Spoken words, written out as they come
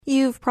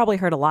You've probably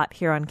heard a lot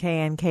here on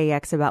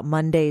KNKX about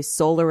Monday's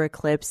solar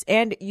eclipse,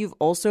 and you've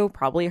also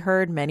probably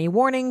heard many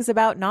warnings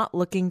about not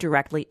looking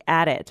directly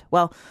at it.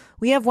 Well,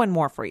 we have one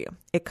more for you.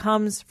 It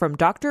comes from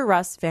Dr.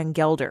 Russ Van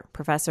Gelder,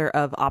 professor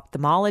of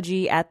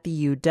ophthalmology at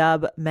the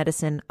UW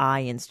Medicine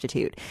Eye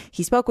Institute.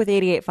 He spoke with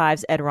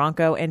 88.5's Ed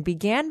Ronco and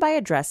began by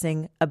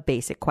addressing a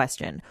basic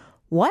question.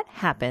 What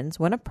happens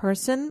when a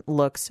person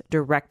looks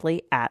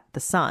directly at the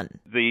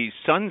sun? The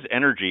sun's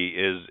energy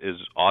is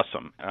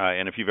awesome.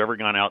 And if you've ever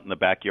gone out in the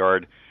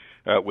backyard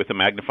with a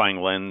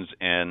magnifying lens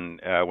and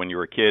when you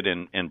were a kid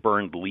and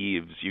burned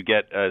leaves, you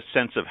get a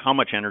sense of how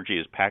much energy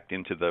is packed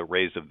into the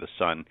rays of the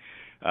sun.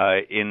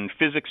 In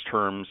physics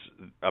terms,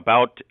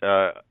 about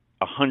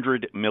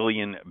 100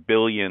 million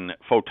billion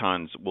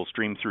photons will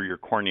stream through your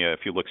cornea if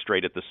you look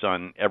straight at the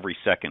sun every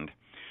second.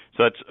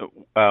 So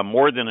that's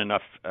more than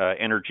enough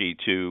energy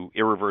to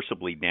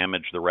irreversibly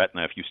damage the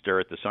retina if you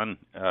stare at the sun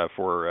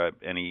for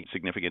any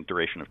significant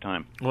duration of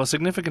time. Well, a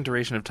significant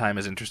duration of time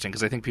is interesting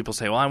because I think people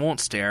say, well, I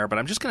won't stare, but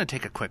I'm just going to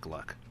take a quick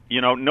look.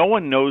 You know, no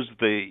one knows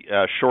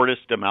the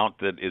shortest amount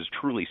that is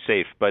truly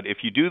safe, but if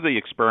you do the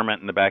experiment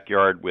in the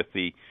backyard with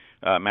the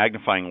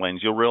magnifying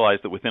lens, you'll realize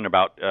that within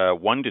about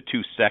 1 to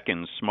 2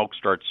 seconds, smoke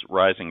starts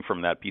rising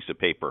from that piece of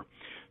paper.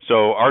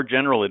 So our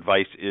general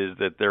advice is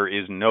that there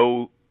is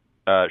no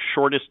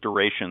shortest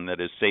duration that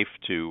is safe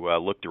to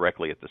look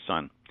directly at the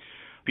sun.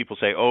 People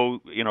say,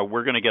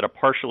 we're going to get a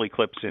partial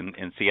eclipse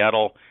in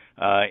Seattle,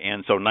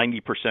 and so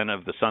 90%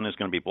 of the sun is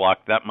going to be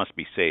blocked. That must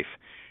be safe.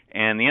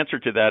 And the answer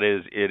to that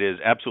is it is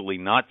absolutely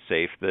not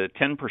safe. The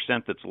 10%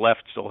 that's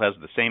left still has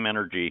the same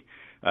energy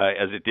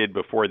as it did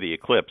before the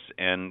eclipse,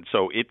 and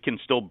so it can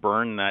still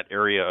burn that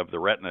area of the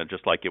retina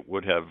just like it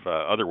would have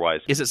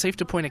otherwise. Is it safe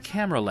to point a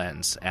camera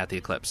lens at the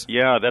eclipse?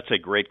 Yeah, that's a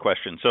great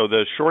question. So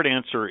the short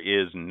answer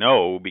is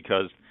no,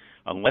 because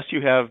unless you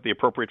have the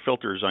appropriate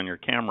filters on your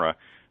camera,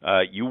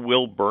 you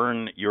will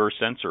burn your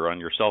sensor on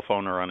your cell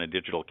phone or on a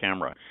digital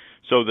camera.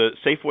 So the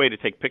safe way to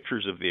take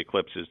pictures of the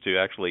eclipse is to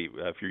actually,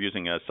 if you're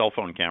using a cell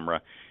phone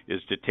camera, is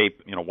to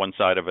tape, one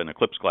side of an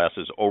eclipse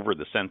glasses over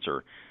the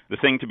sensor. The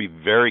thing to be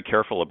very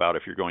careful about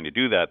if you're going to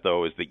do that,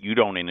 though, is that you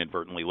don't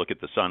inadvertently look at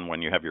the sun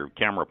when you have your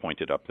camera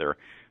pointed up there.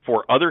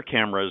 For other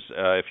cameras,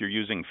 if you're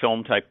using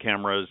film-type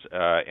cameras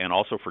and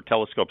also for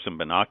telescopes and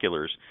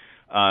binoculars,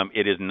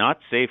 it is not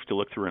safe to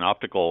look through an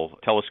optical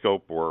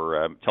telescope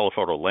or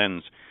telephoto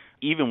lens,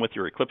 even with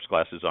your eclipse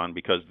glasses on,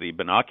 because the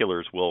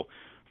binoculars will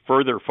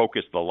further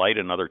focus the light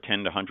another 10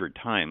 to 100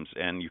 times,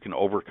 and you can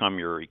overcome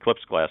your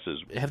eclipse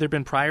glasses. Have there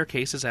been prior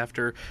cases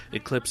after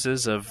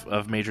eclipses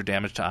of major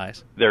damage to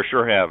eyes? There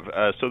sure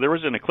have. So there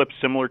was an eclipse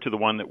similar to the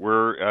one that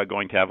we're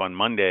going to have on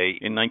Monday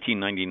in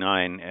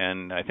 1999,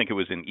 and I think it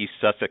was in East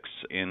Sussex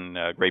in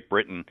Great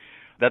Britain.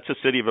 That's a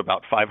city of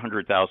about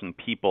 500,000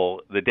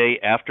 people. The day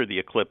after the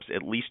eclipse,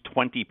 at least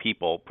 20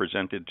 people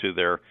presented to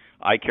their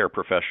eye care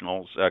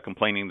professionals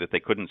complaining that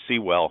they couldn't see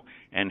well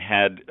and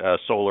had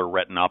solar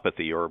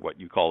retinopathy, or what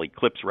you call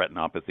eclipse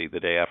retinopathy, the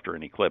day after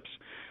an eclipse.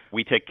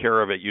 We take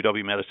care of, at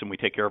UW Medicine, we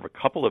take care of a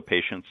couple of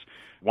patients.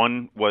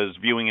 One was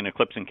viewing an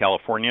eclipse in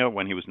California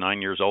when he was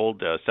 9 years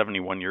old,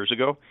 71 years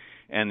ago.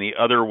 And the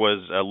other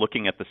was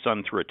looking at the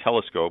sun through a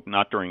telescope,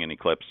 not during an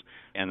eclipse,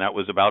 and that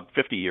was about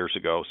 50 years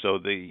ago. So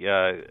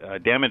the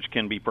damage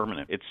can be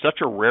permanent. It's such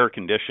a rare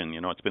condition.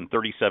 It's been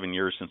 37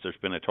 years since there's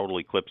been a total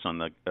eclipse on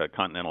the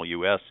continental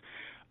U.S.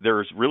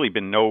 There's really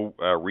been no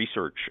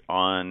research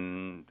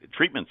on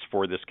treatments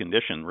for this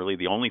condition. Really,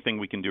 the only thing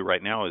we can do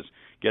right now is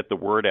get the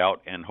word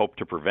out and hope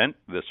to prevent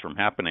this from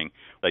happening.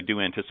 I do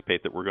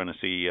anticipate that we're going to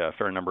see a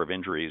fair number of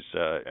injuries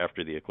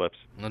after the eclipse.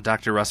 Well,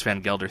 Dr. Russ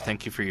Van Gelder,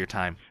 thank you for your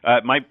time.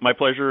 My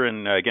pleasure,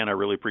 and again, I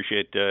really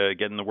appreciate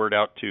getting the word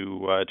out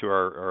to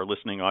our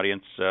listening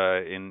audience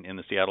in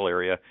the Seattle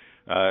area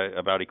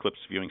about eclipse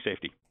viewing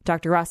safety.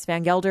 Dr. Russ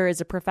Van Gelder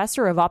is a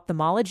professor of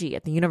ophthalmology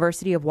at the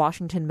University of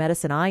Washington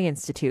Medicine Eye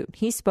Institute.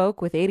 He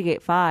spoke with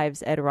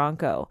 88.5's Ed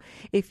Ronco.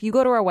 If you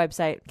go to our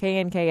website,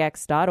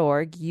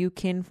 knkx.org, you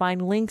can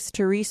find links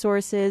to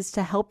resources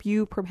to help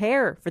you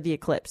prepare for the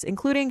eclipse,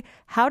 including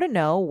how to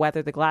know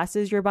whether the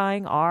glasses you're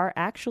buying are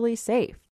actually safe.